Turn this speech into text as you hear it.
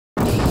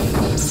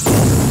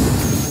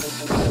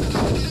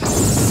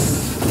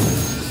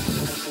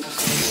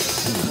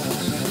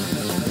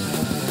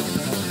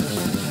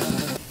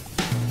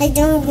はい、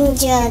どうもこんに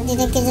ちは。デ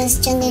ラキラス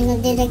チャンネル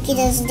のデラキ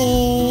ラス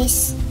で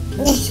す。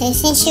ね、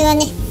先週は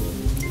ね、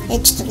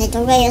ちょっとね、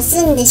動画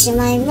休んでし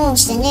まいま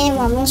してね、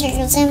申し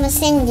訳ございま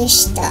せんで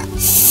した。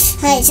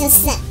はい、すいま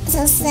せん。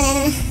明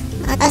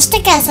日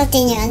か明後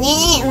日にはね、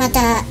ま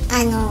た、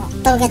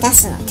動画出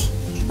すので、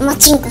お待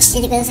ちんこし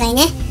ててください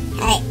ね。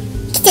はい。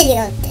来てる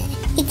よって、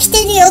生きて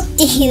るよっ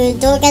ていう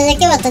動画だ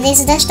けはとりあえ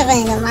ず出しとかな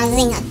いとまず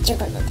いなっていう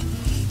ことで。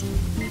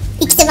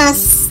生きてま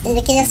す。デ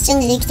ラキラスチャン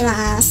ネルで生きて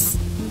ます。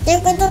とい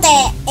うことで、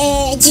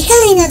次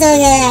回の動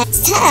画、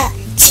さあ、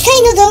次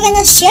回の動画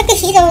の主役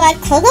ヒーローは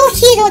この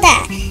ヒーローだ。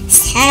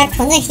さあ、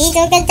このヒー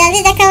ローが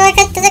誰だか分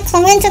かったら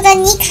コメント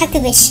欄に書く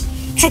べし。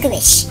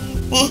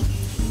ね。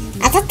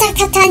当たった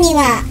方に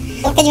は、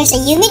わかりました。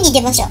夢に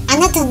出ましょう。あ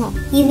なたの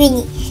夢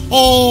に、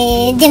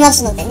出ま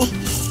すのでね。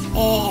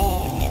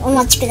お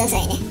待ちくださ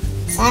いね。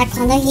さあ、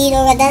このヒー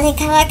ローが誰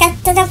か分かっ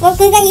たら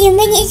僕が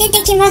夢に出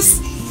てきま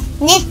す。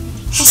ね。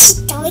走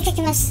って追いか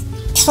けます。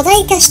巨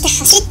大化して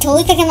走って追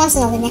いかけます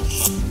のでね。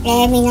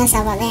皆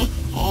様ね、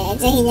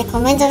ぜひね、コ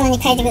メント欄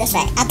に書いてくだ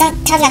さい。当たっ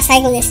たら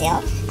最後ですよ。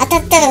当た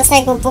ったら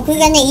最後、僕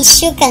がね、1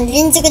週間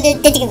連続で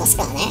出てきます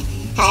からね。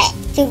は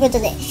い。ということ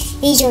で、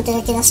以上で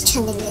ラキラスチ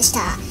ャンネルでし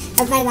た。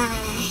バイバ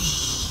イ。